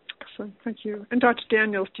 Excellent, thank you. And Dr.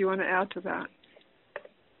 Daniels, do you want to add to that?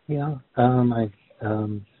 Yeah,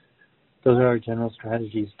 those are our general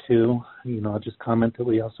strategies too. I'll just comment that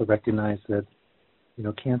we also recognize that,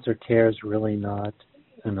 cancer care is really not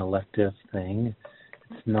an elective thing.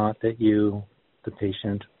 It's not that the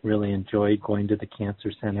patient, really enjoy going to the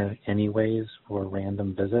cancer center anyways for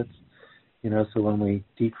random visits. So when we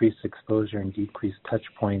decrease exposure and decrease touch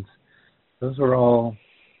points, those are all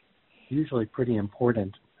usually pretty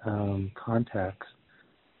important contacts.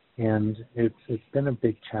 And it's been a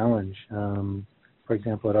big challenge. For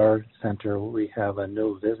example, at our center, we have a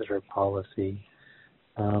no visitor policy,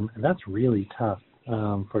 and that's really tough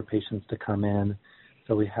for patients to come in.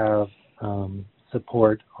 So we have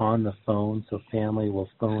support on the phone, so family will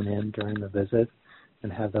phone in during the visit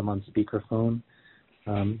and have them on speakerphone.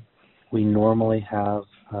 We normally have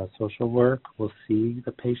social work. We'll see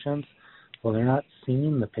the patients. Well, they're not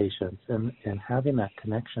seeing the patients, and having that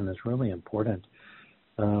connection is really important.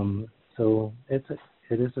 So it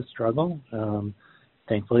is a struggle.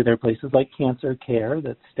 Thankfully, there are places like Cancer Care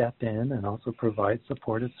that step in and also provide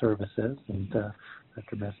supportive services, and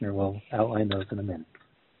Dr. Messner will outline those in a minute.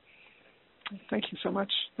 Thank you so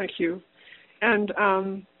much. Thank you. And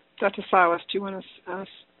Dr. Salas, do you want to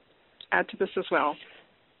add to this as well?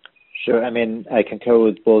 Sure. I mean, I concur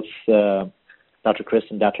with both Dr. Chris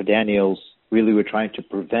and Dr. Daniels. Really, we're trying to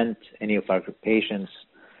prevent any of our patients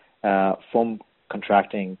from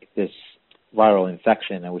contracting this viral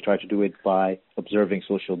infection, and we try to do it by observing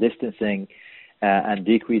social distancing and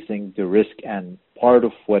decreasing the risk. And part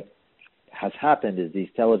of what has happened is these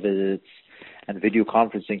televisits and video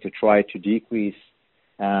conferencing to try to decrease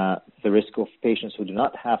the risk of patients who do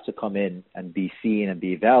not have to come in and be seen and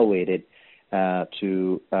be evaluated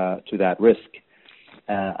to that risk.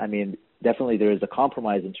 I mean, definitely there is a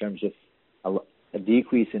compromise in terms of a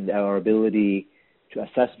decrease in our ability to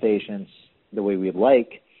assess patients the way we'd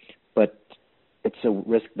like, but it's a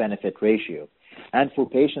risk-benefit ratio. And for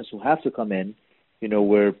patients who have to come in,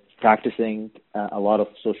 we're practicing a lot of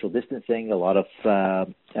social distancing, a lot of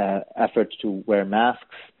efforts to wear masks,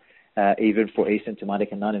 even for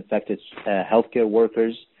asymptomatic and non-infected healthcare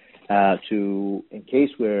workers, in case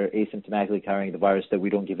we're asymptomatically carrying the virus, that we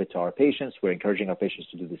don't give it to our patients. We're encouraging our patients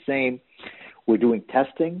to do the same. We're doing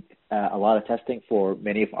testing, a lot of testing for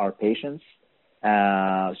many of our patients.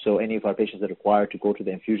 So any of our patients that are required to go to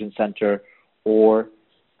the infusion center or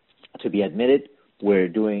to be admitted, we're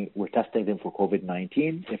testing them for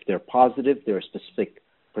COVID-19. If they're positive, there are specific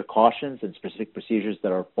precautions and specific procedures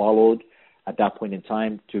that are followed at that point in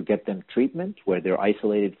time to get them treatment, where they're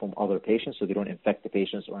isolated from other patients so they don't infect the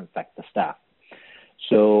patients or infect the staff.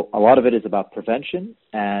 So a lot of it is about prevention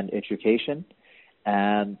and education,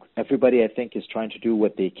 and everybody, I think, is trying to do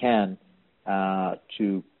what they can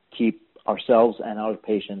to keep ourselves and our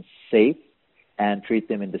patients safe and treat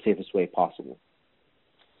them in the safest way possible.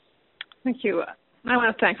 Thank you. I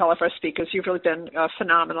want to thank all of our speakers. You've really been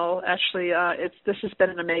phenomenal. Actually, this has been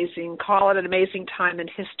an amazing call at an amazing time in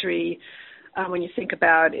history when you think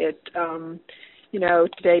about it.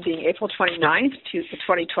 Today being April 29th,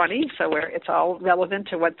 2020, so it's all relevant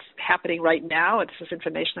to what's happening right now. It's this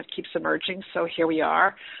information that keeps emerging, so here we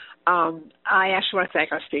are. I actually want to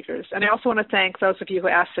thank our speakers, and I also want to thank those of you who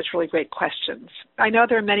asked such really great questions. I know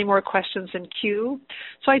there are many more questions in queue,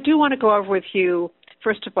 so I do want to go over with you,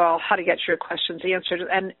 first of all, how to get your questions answered.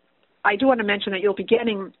 And I do want to mention that you'll be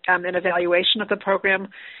getting an evaluation of the program,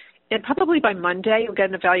 and probably by Monday you'll get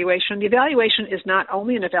an evaluation. The evaluation is not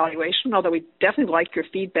only an evaluation, although we definitely like your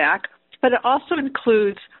feedback, but it also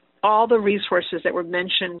includes all the resources that were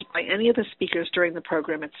mentioned by any of the speakers during the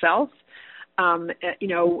program itself.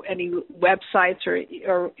 Any websites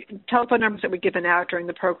or telephone numbers that were given out during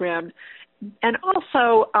the program. And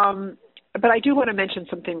also, but I do want to mention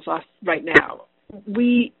some things right now.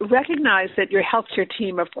 We recognize that your healthcare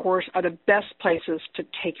team, of course, are the best places to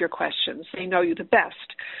take your questions. They know you the best.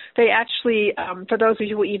 They actually, for those of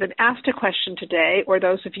you who even asked a question today, or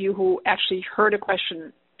those of you who actually heard a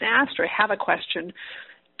question asked or have a question,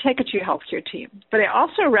 take it to your healthcare team. But I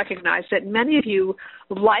also recognize that many of you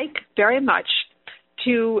like very much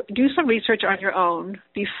to do some research on your own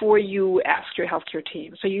before you ask your healthcare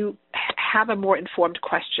team, so you have a more informed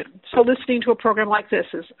question. So listening to a program like this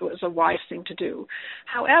is a wise thing to do.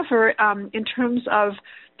 However, in terms of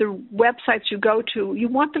the websites you go to, you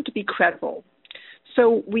want them to be credible.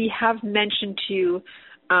 So we have mentioned to you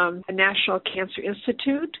the National Cancer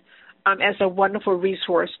Institute as a wonderful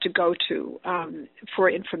resource to go to for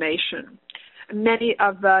information. Many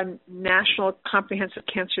of the National Comprehensive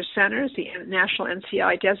Cancer Centers, the National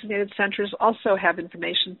NCI designated centers, also have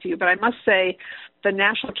information for you. But I must say the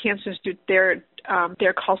National Cancer Institute, their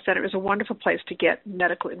call center is a wonderful place to get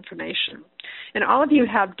medical information. And all of you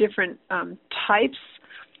have different types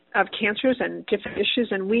of cancers and different issues,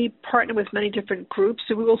 and we partner with many different groups.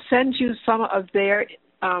 So we will send you some of their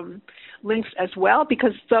links as well,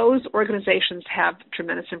 because those organizations have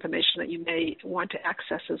tremendous information that you may want to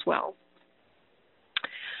access as well.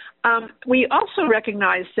 We also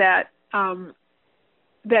recognize that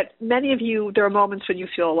many of you, there are moments when you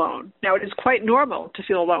feel alone. Now, it is quite normal to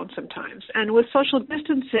feel alone sometimes. And with social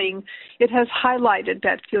distancing, it has highlighted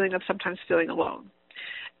that feeling of sometimes feeling alone.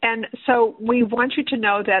 And so we want you to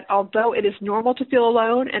know that although it is normal to feel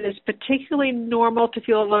alone, and it's particularly normal to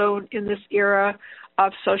feel alone in this era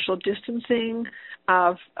of social distancing,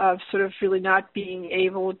 of sort of really not being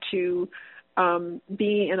able to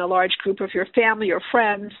be in a large group of your family or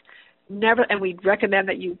friends. Never, and we recommend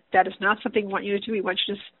that is not something we want you to do. We want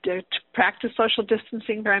you to practice social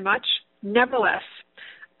distancing very much. Nevertheless,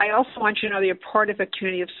 I also want you to know that you're part of a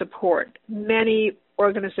community of support. Many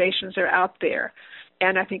organizations are out there,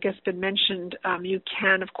 and I think it's been mentioned, you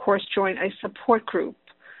can, of course, join a support group.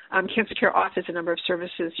 Cancer Care offers a number of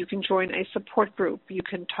services. You can join a support group. You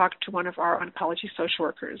can talk to one of our oncology social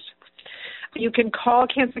workers. You can call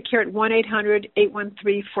Cancer Care at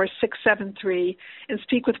 1-800-813-4673 and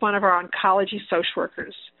speak with one of our oncology social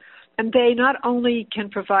workers. And they not only can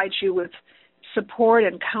provide you with support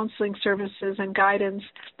and counseling services and guidance,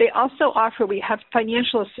 they also offer, we have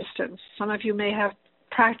financial assistance. Some of you may have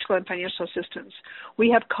practical and financial assistance. We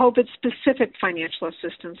have COVID-specific financial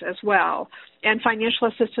assistance as well, and financial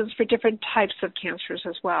assistance for different types of cancers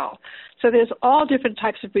as well. So there's all different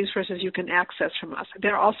types of resources you can access from us.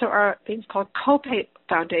 There also are things called copay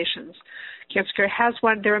foundations. Cancer Care has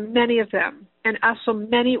one. There are many of them, and also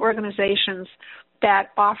many organizations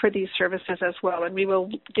that offer these services as well, and we will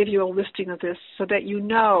give you a listing of this so that you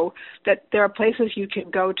know that there are places you can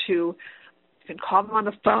go to. You can call them on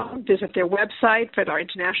the phone, visit their website for our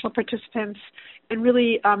international participants, and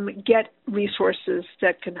really get resources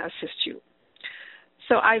that can assist you.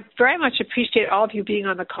 So I very much appreciate all of you being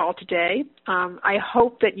on the call today. I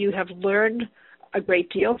hope that you have learned a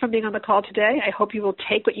great deal from being on the call today. I hope you will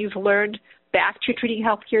take what you've learned back to your treating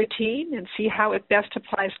healthcare team and see how it best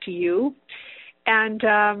applies to you. And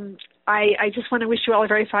I just want to wish you all a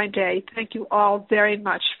very fine day. Thank you all very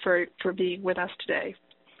much for being with us today.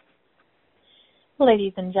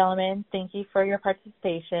 Ladies and gentlemen, thank you for your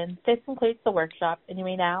participation. This concludes the workshop, and you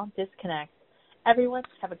may now disconnect. Everyone,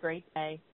 have a great day.